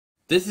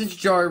This is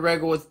Joey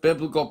Regal with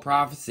Biblical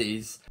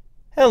Prophecies.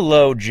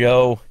 Hello,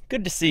 Joe.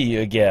 Good to see you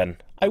again.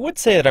 I would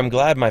say that I'm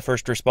glad my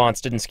first response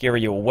didn't scare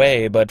you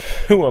away, but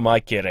who am I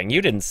kidding?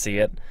 You didn't see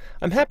it.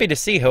 I'm happy to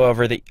see,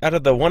 however, that out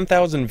of the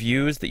 1,000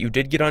 views that you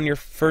did get on your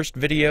first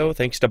video,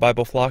 thanks to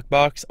Bible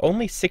Flockbox,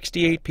 only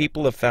 68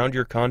 people have found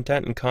your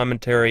content and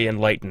commentary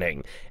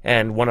enlightening,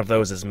 and one of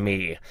those is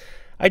me.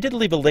 I did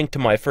leave a link to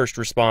my first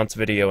response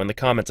video in the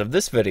comments of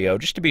this video,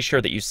 just to be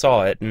sure that you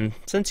saw it, and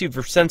since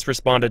you've since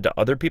responded to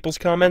other people's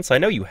comments, I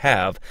know you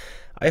have,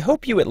 I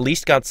hope you at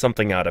least got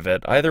something out of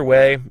it. Either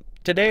way,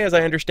 today, as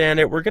I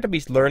understand it, we're going to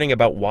be learning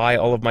about why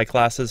all of my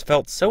classes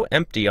felt so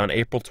empty on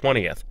April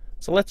 20th.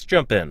 So let's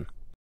jump in.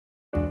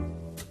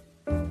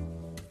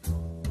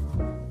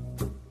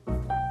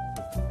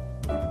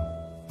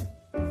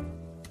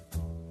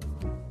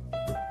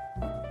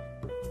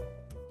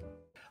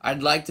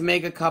 I'd like to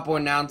make a couple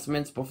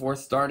announcements before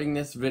starting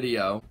this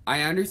video.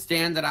 I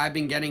understand that I've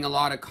been getting a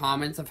lot of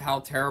comments of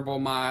how terrible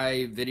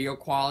my video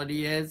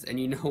quality is, and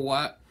you know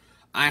what?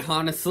 I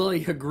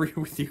honestly agree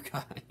with you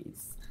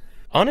guys.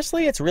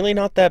 Honestly, it's really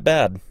not that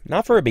bad.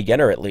 Not for a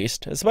beginner, at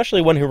least, especially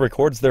one who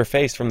records their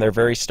face from their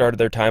very start of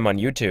their time on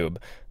YouTube.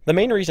 The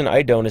main reason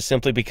I don't is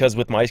simply because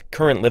with my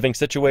current living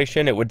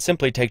situation, it would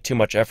simply take too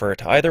much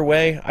effort. Either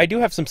way, I do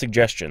have some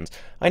suggestions.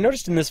 I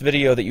noticed in this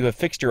video that you have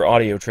fixed your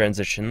audio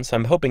transitions.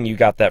 I'm hoping you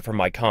got that from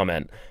my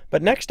comment.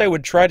 But next I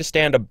would try to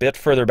stand a bit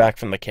further back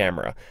from the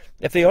camera.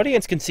 If the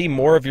audience can see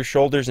more of your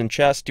shoulders and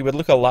chest, you would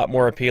look a lot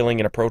more appealing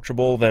and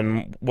approachable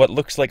than what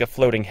looks like a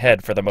floating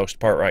head for the most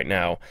part right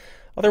now.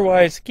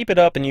 Otherwise, keep it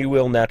up and you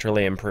will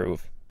naturally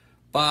improve.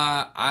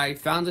 But I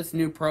found this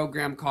new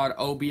program called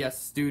OBS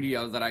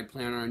Studio that I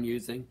plan on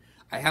using.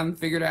 I haven't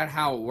figured out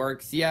how it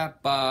works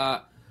yet,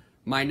 but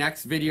my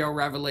next video,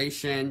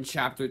 Revelation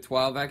Chapter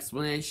 12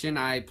 explanation,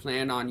 I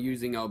plan on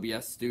using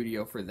OBS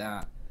Studio for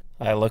that.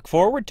 I look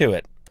forward to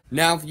it.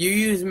 Now, if you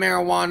use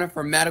marijuana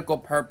for medical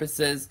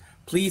purposes,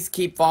 please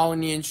keep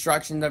following the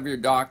instructions of your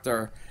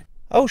doctor.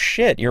 Oh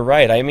shit, you're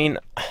right. I mean,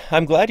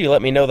 I'm glad you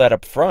let me know that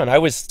up front. I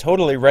was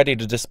totally ready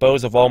to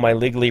dispose of all my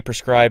legally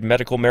prescribed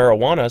medical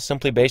marijuana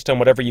simply based on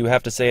whatever you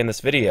have to say in this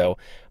video.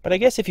 But I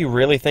guess if you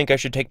really think I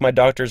should take my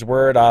doctor's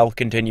word, I'll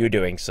continue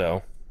doing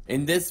so.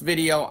 In this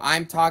video,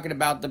 I'm talking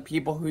about the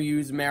people who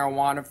use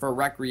marijuana for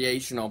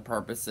recreational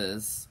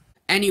purposes.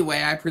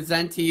 Anyway, I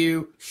present to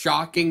you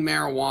shocking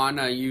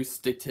marijuana use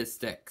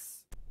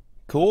statistics.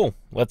 Cool,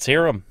 let's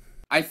hear them.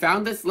 I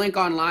found this link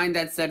online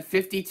that said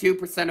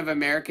 52% of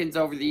Americans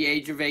over the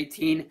age of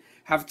 18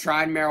 have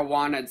tried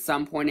marijuana at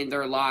some point in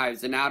their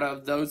lives, and out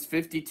of those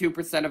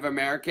 52% of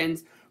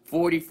Americans,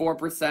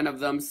 44% of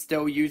them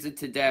still use it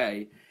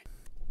today.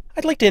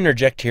 I'd like to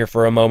interject here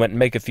for a moment and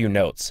make a few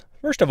notes.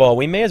 First of all,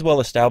 we may as well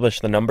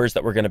establish the numbers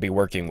that we're going to be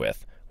working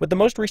with. With the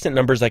most recent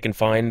numbers I can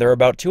find, there are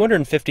about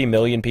 250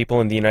 million people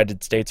in the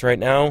United States right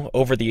now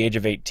over the age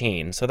of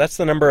 18, so that's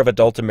the number of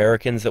adult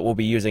Americans that we'll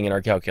be using in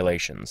our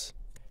calculations.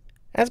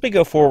 As we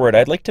go forward,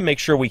 I'd like to make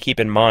sure we keep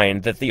in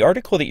mind that the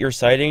article that you're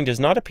citing does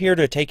not appear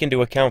to take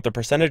into account the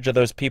percentage of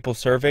those people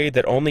surveyed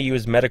that only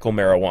use medical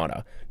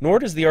marijuana, nor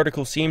does the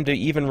article seem to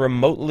even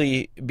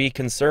remotely be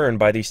concerned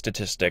by these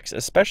statistics,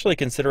 especially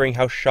considering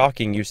how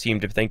shocking you seem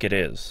to think it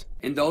is.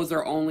 And those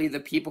are only the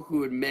people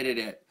who admitted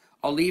it.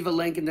 I'll leave a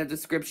link in the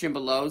description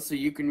below so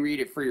you can read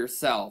it for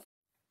yourself.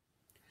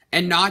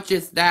 And not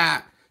just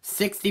that,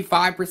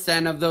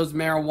 65% of those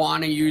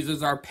marijuana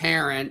users are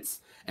parents,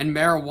 and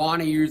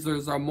marijuana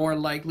users are more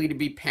likely to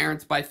be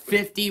parents by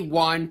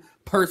 51%.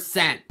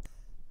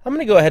 I'm going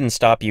to go ahead and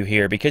stop you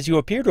here because you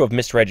appear to have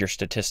misread your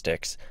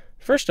statistics.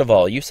 First of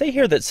all, you say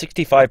here that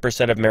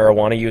 65% of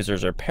marijuana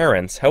users are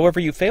parents, however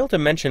you fail to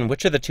mention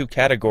which of the two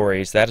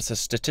categories that is a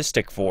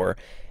statistic for,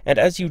 and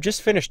as you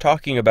just finished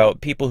talking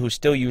about people who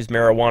still use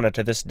marijuana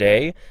to this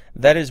day,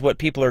 that is what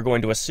people are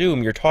going to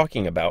assume you're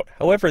talking about.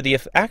 However, the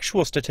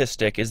actual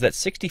statistic is that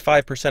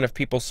 65% of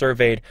people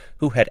surveyed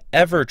who had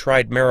ever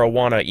tried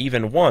marijuana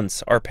even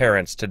once are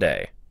parents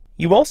today.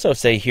 You also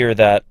say here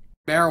that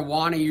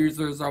marijuana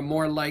users are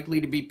more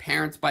likely to be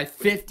parents by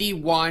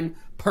 51%.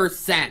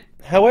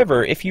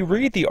 However, if you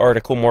read the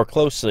article more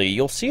closely,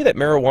 you'll see that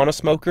marijuana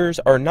smokers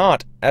are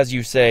not, as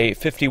you say,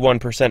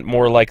 51%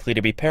 more likely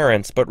to be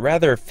parents, but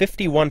rather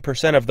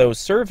 51% of those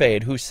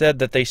surveyed who said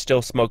that they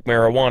still smoke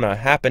marijuana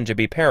happen to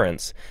be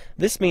parents.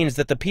 This means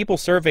that the people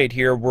surveyed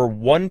here were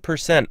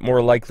 1%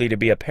 more likely to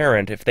be a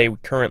parent if they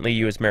currently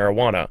use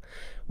marijuana.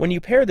 When you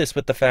pair this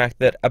with the fact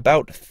that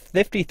about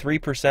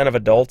 53% of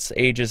adults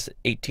ages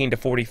 18 to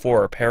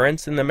 44 are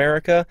parents in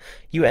America,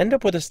 you end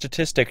up with a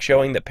statistic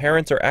showing that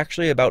parents are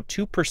actually about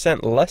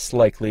 2% less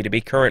likely to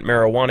be current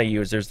marijuana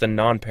users than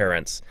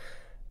non-parents.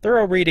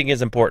 Thorough reading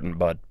is important,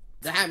 bud.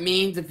 That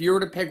means if you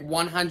were to pick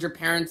 100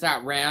 parents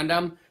at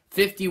random,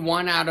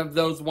 51 out of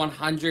those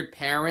 100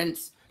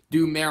 parents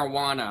do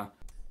marijuana.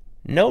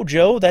 No,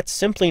 Joe, that's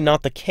simply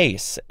not the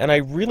case, and I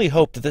really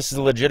hope that this is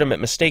a legitimate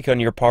mistake on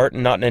your part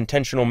and not an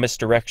intentional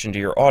misdirection to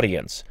your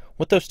audience.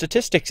 What those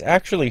statistics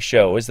actually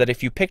show is that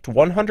if you picked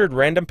 100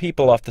 random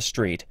people off the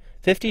street,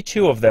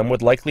 52 of them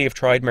would likely have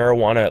tried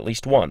marijuana at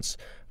least once.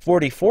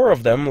 44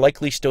 of them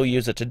likely still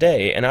use it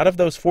today, and out of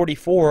those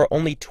 44,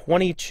 only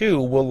 22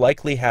 will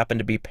likely happen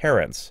to be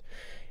parents.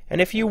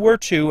 And if you were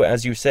to,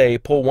 as you say,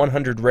 pull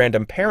 100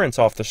 random parents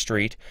off the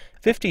street,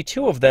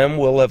 52 of them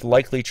will have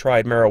likely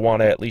tried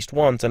marijuana at least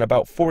once, and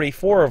about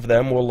 44 of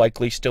them will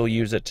likely still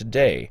use it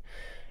today.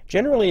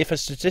 Generally, if a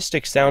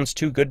statistic sounds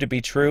too good to be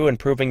true and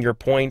proving your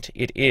point,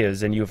 it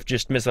is, and you've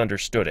just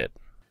misunderstood it.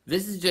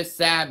 This is just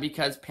sad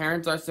because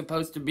parents are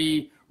supposed to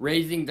be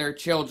raising their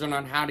children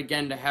on how to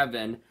get into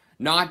heaven,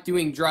 not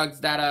doing drugs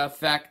that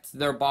affect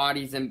their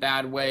bodies in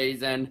bad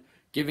ways, and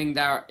giving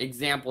that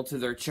example to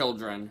their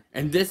children.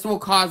 And this will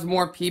cause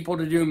more people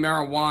to do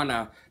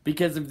marijuana,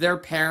 because if their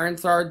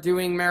parents are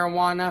doing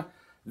marijuana,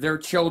 their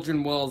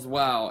children will as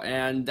well,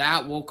 and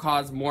that will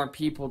cause more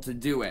people to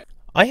do it.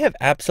 I have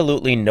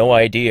absolutely no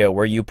idea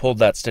where you pulled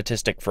that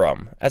statistic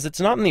from. As it's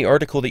not in the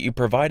article that you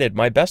provided,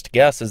 my best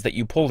guess is that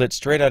you pulled it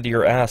straight out of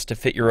your ass to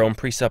fit your own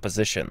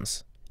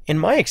presuppositions. In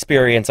my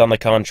experience, on the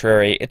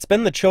contrary, it's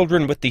been the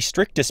children with the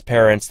strictest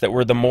parents that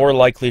were the more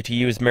likely to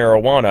use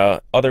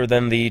marijuana, other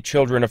than the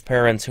children of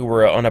parents who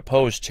were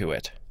unopposed to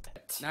it.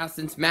 Now,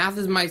 since math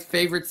is my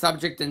favorite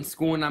subject in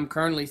school and I'm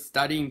currently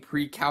studying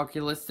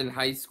pre-calculus in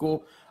high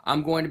school,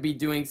 I'm going to be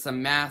doing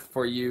some math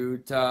for you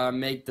to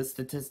make the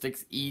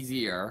statistics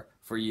easier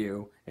for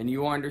you, and you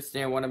will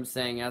understand what I'm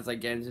saying as I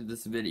get into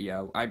this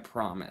video, I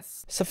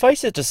promise.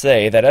 Suffice it to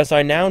say that as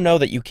I now know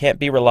that you can't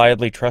be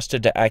reliably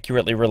trusted to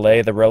accurately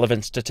relay the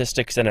relevant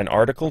statistics in an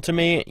article to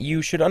me,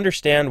 you should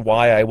understand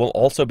why I will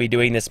also be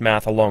doing this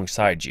math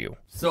alongside you.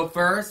 So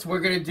first,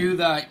 we're going to do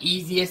the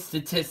easiest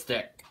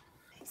statistic.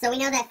 So we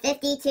know that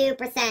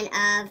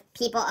 52% of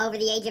people over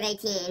the age of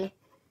 18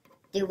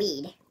 do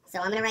weed. So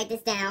I'm going to write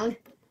this down.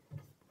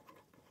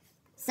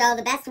 So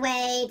the best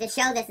way to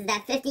show this is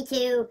that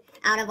 52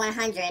 out of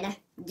 100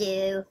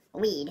 do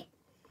weed.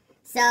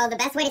 So the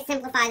best way to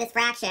simplify this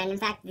fraction, in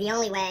fact the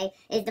only way,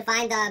 is to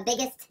find the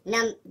biggest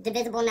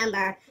divisible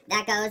number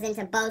that goes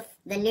into both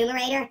the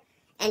numerator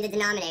and the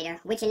denominator,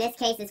 which in this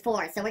case is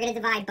 4. So we're going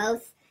to divide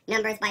both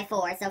numbers by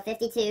 4. So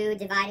 52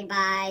 divided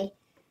by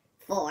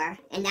 4,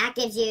 and that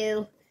gives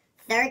you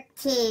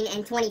 13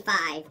 and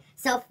 25.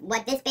 So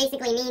what this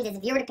basically means is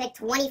if you were to pick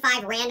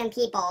 25 random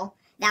people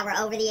that were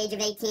over the age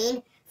of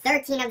 18,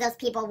 13 of those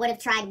people would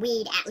have tried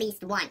weed at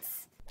least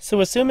once.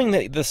 So assuming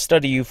that the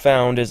study you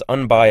found is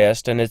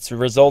unbiased and its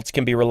results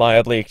can be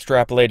reliably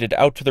extrapolated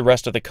out to the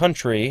rest of the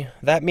country,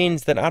 that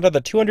means that out of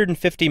the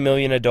 250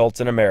 million adults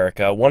in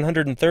America,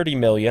 130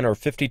 million, or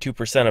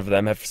 52% of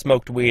them, have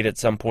smoked weed at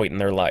some point in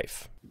their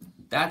life.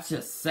 That's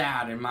just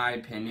sad in my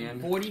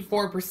opinion.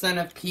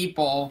 44% of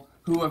people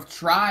who have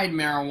tried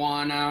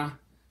marijuana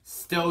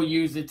still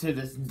use it to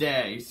this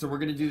day. So we're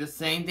going to do the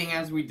same thing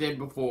as we did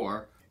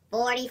before.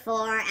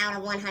 44 out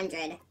of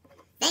 100.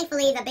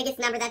 Thankfully, the biggest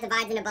number that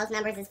divides into both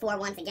numbers is 4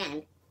 once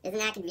again. Isn't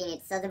that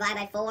convenient? So divide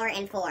by 4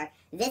 and 4.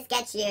 This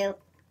gets you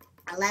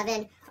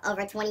 11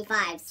 over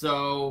 25.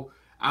 So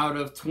out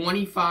of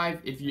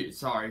 25, if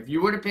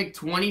you were to pick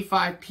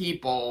 25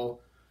 people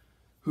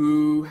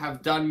who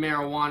have done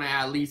marijuana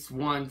at least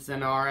once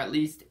and are at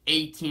least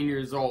 18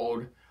 years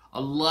old,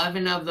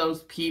 11 of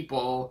those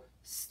people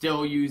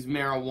still use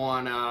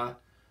marijuana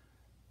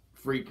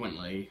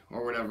frequently,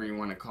 or whatever you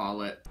want to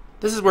call it.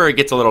 This is where it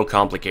gets a little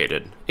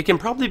complicated. It can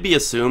probably be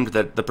assumed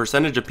that the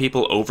percentage of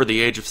people over the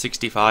age of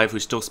 65 who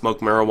still smoke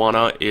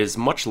marijuana is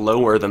much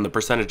lower than the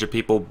percentage of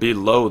people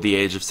below the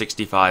age of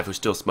 65 who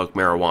still smoke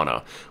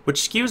marijuana,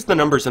 which skews the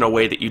numbers in a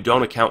way that you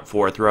don't account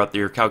for throughout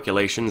your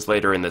calculations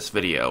later in this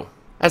video.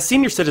 As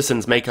senior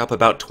citizens make up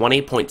about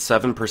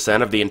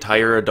 20.7% of the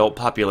entire adult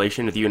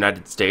population of the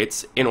United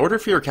States, in order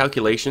for your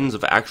calculations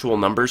of actual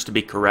numbers to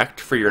be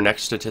correct for your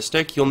next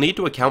statistic, you'll need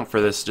to account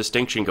for this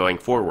distinction going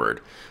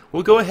forward.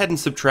 We'll go ahead and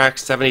subtract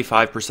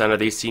 75% of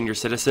these senior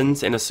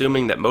citizens, and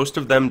assuming that most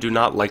of them do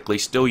not likely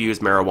still use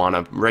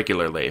marijuana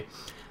regularly.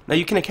 Now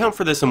you can account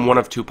for this in one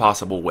of two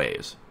possible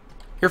ways.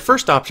 Your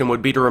first option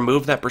would be to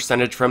remove that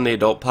percentage from the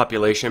adult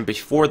population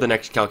before the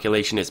next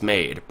calculation is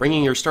made,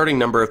 bringing your starting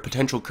number of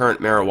potential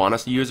current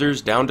marijuana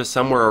users down to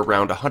somewhere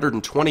around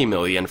 120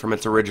 million from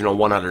its original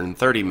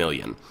 130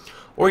 million.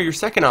 Or your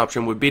second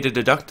option would be to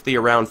deduct the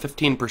around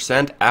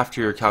 15%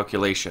 after your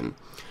calculation.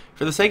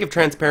 For the sake of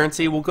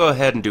transparency, we'll go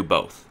ahead and do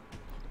both.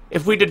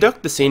 If we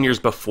deduct the seniors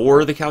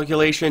before the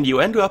calculation, you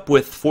end up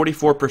with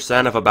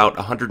 44% of about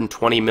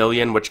 120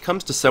 million, which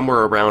comes to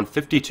somewhere around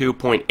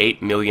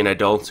 52.8 million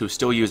adults who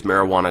still use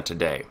marijuana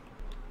today.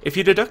 If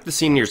you deduct the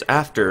seniors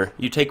after,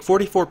 you take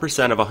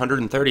 44% of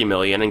 130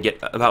 million and get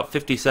about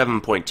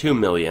 57.2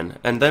 million,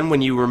 and then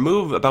when you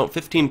remove about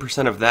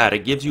 15% of that,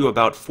 it gives you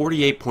about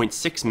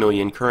 48.6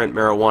 million current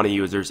marijuana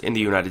users in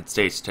the United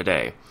States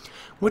today.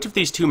 Which of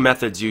these two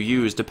methods you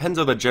use depends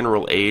on the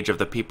general age of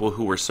the people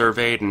who were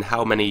surveyed and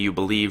how many you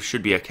believe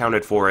should be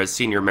accounted for as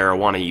senior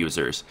marijuana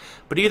users,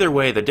 but either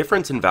way the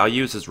difference in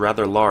values is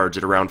rather large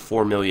at around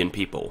 4 million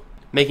people,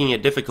 making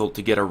it difficult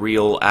to get a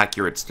real,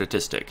 accurate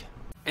statistic.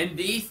 And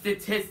these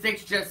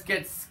statistics just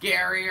get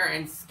scarier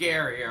and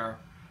scarier.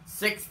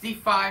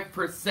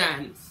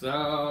 65%,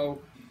 so...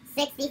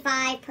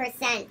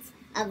 65%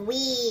 of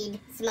weed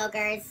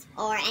smokers,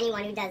 or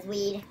anyone who does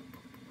weed,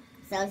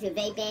 so those who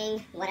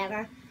vaping,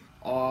 whatever,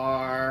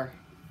 are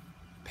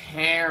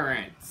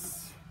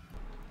parents.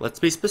 Let's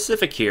be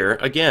specific here.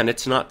 Again,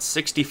 it's not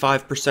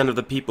 65% of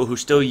the people who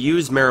still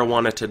use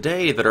marijuana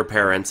today that are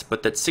parents,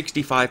 but that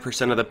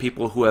 65% of the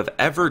people who have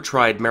ever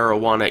tried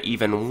marijuana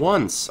even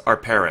once are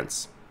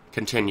parents.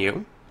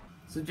 Continue.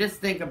 So just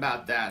think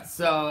about that.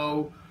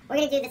 So we're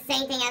going to do the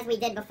same thing as we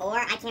did before.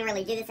 I can't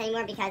really do this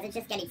anymore because it's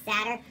just getting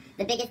sadder.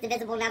 The biggest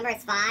divisible number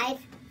is 5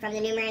 from the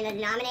numerator and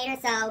the denominator,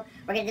 so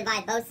we're going to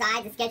divide both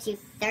sides. This gets you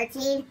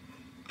 13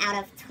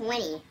 out of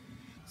 20.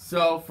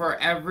 So for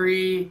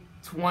every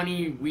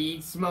 20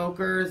 weed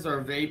smokers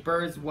or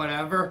vapors,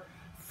 whatever,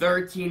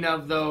 13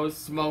 of those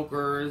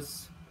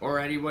smokers or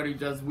anyone who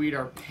does weed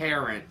are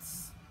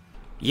parents.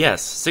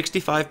 Yes,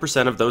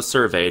 65% of those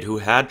surveyed who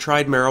had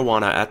tried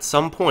marijuana at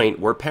some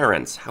point were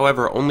parents.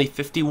 However, only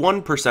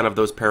 51% of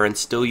those parents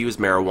still use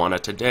marijuana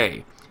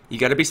today. You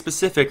gotta be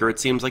specific or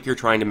it seems like you're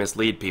trying to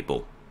mislead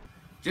people.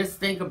 Just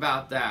think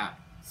about that.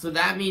 So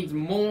that means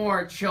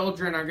more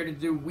children are gonna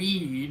do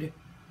weed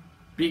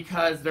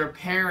because their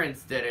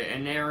parents did it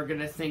and they're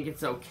gonna think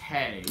it's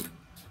okay.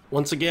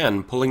 Once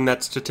again, pulling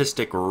that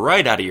statistic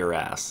right out of your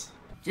ass.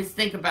 Just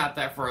think about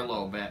that for a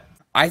little bit.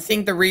 I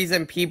think the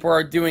reason people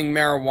are doing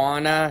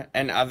marijuana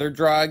and other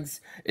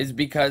drugs is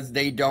because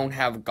they don't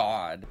have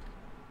God.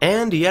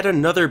 And yet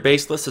another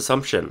baseless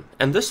assumption,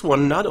 and this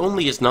one not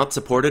only is not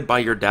supported by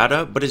your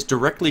data, but is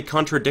directly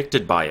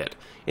contradicted by it.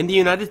 In the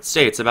United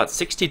States, about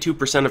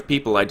 62% of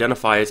people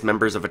identify as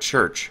members of a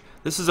church.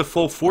 This is a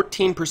full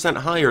 14%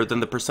 higher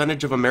than the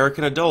percentage of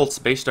American adults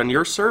based on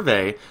your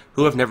survey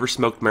who have never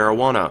smoked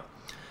marijuana.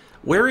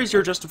 Where is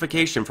your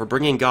justification for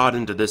bringing God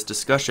into this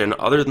discussion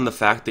other than the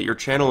fact that your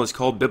channel is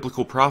called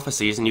Biblical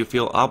Prophecies and you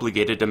feel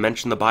obligated to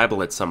mention the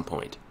Bible at some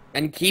point?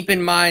 And keep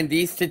in mind,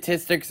 these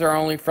statistics are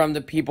only from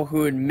the people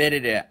who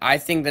admitted it. I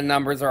think the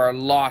numbers are a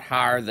lot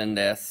higher than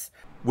this.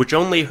 Which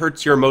only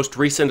hurts your most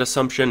recent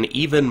assumption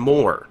even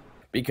more.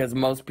 Because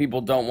most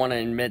people don't want to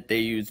admit they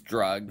use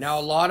drugs. Now,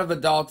 a lot of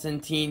adults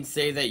and teens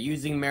say that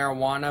using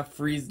marijuana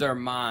frees their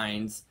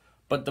minds,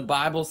 but the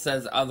Bible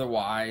says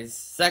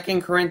otherwise.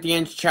 2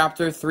 Corinthians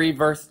chapter 3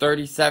 verse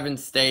 37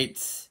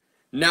 states,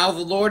 "Now the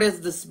Lord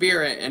is the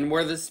Spirit, and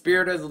where the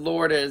Spirit of the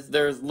Lord is,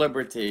 there is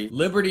liberty."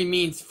 Liberty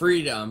means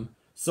freedom.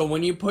 So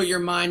when you put your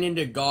mind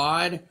into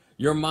God,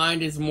 your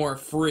mind is more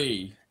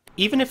free.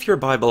 Even if your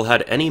Bible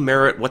had any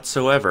merit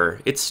whatsoever,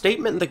 its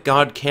statement that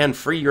God can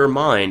free your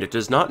mind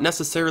does not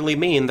necessarily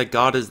mean that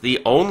God is the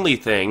only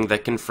thing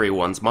that can free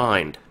one's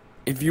mind.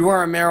 If you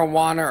are a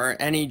marijuana or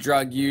any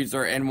drug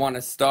user and want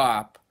to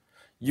stop,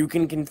 you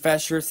can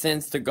confess your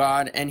sins to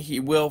God and He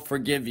will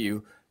forgive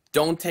you.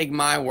 Don't take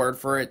my word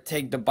for it,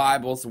 take the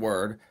Bible's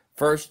word.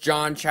 1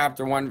 John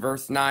chapter 1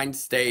 verse 9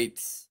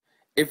 states,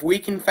 "If we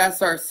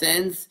confess our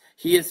sins,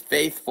 He is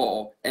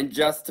faithful and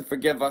just to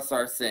forgive us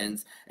our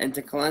sins and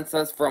to cleanse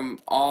us from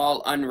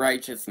all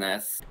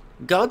unrighteousness."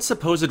 God's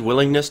supposed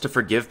willingness to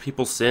forgive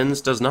people's sins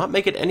does not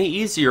make it any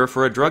easier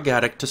for a drug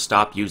addict to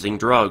stop using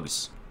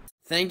drugs.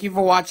 Thank you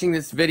for watching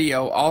this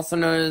video, also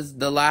known as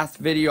the last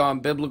video on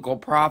Biblical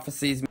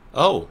Prophecies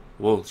Oh,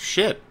 well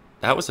shit.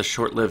 That was a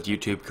short-lived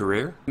YouTube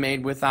career.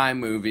 made with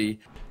iMovie.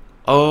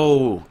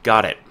 Oh,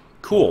 got it.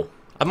 Cool.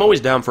 I'm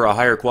always down for a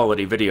higher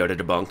quality video to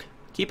debunk.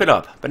 Keep it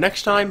up, but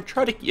next time,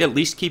 try to at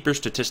least keep your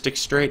statistics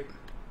straight.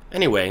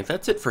 Anyway,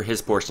 that's it for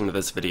his portion of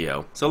this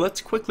video, so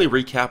let's quickly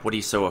recap what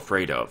he's so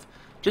afraid of.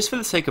 Just for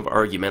the sake of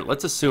argument,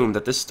 let's assume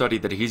that this study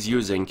that he's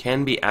using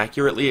can be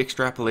accurately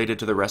extrapolated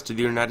to the rest of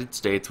the United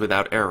States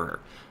without error.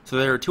 So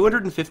there are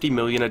 250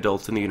 million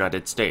adults in the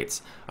United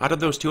States. Out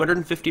of those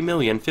 250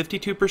 million,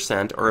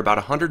 52%, or about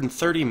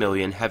 130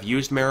 million, have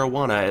used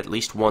marijuana at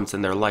least once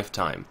in their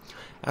lifetime.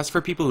 As for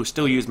people who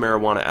still use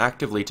marijuana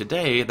actively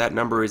today, that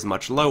number is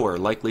much lower,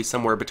 likely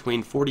somewhere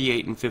between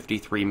 48 and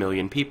 53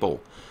 million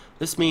people.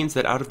 This means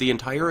that out of the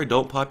entire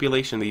adult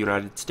population of the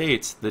United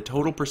States, the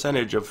total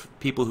percentage of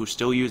people who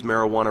still use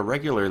marijuana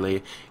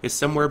regularly is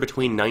somewhere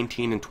between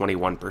 19 and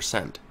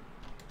 21%.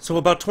 So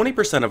about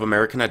 20% of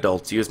American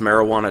adults use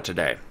marijuana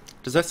today.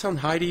 Does that sound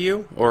high to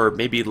you, or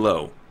maybe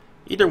low?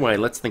 Either way,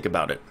 let's think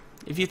about it.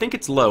 If you think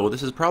it's low,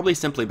 this is probably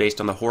simply based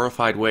on the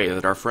horrified way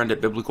that our friend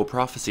at Biblical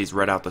Prophecies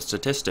read out the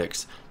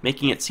statistics,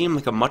 making it seem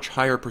like a much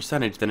higher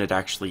percentage than it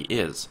actually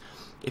is.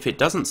 If it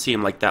doesn't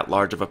seem like that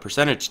large of a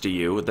percentage to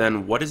you,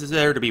 then what is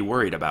there to be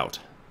worried about?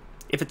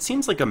 If it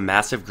seems like a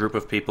massive group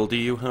of people to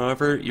you,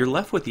 however, you're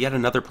left with yet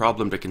another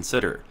problem to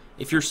consider.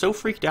 If you're so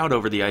freaked out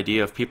over the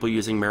idea of people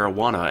using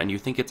marijuana and you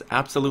think it's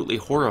absolutely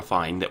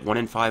horrifying that 1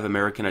 in 5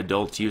 American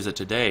adults use it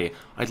today,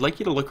 I'd like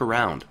you to look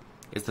around.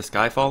 Is the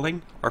sky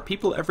falling? Are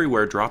people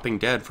everywhere dropping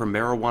dead from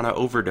marijuana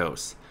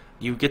overdose?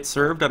 You get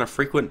served on a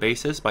frequent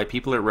basis by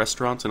people at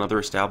restaurants and other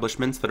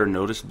establishments that are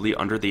noticeably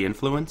under the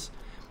influence?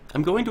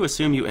 I'm going to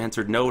assume you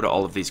answered no to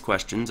all of these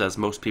questions, as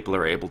most people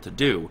are able to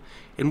do,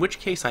 in which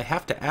case I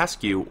have to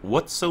ask you,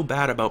 what's so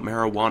bad about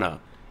marijuana?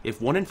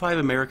 If 1 in 5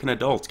 American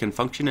adults can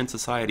function in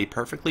society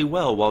perfectly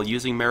well while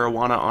using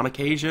marijuana on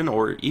occasion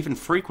or even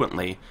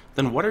frequently,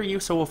 then what are you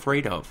so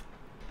afraid of?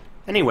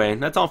 Anyway,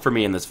 that's all for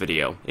me in this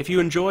video. If you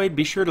enjoyed,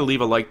 be sure to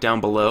leave a like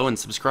down below and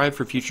subscribe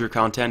for future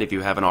content if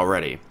you haven't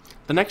already.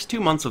 The next 2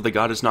 months of the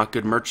God Is Not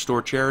Good merch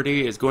store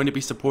charity is going to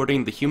be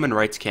supporting the Human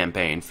Rights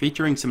Campaign,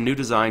 featuring some new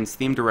designs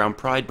themed around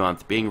Pride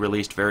Month being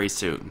released very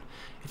soon.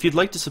 If you'd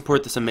like to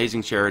support this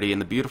amazing charity and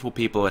the beautiful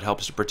people it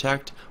helps to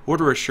protect,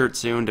 order a shirt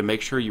soon to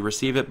make sure you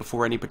receive it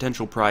before any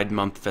potential Pride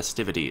Month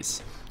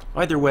festivities.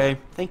 Either way,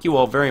 thank you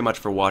all very much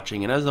for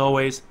watching, and as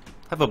always,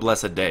 have a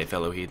blessed day,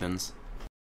 fellow heathens.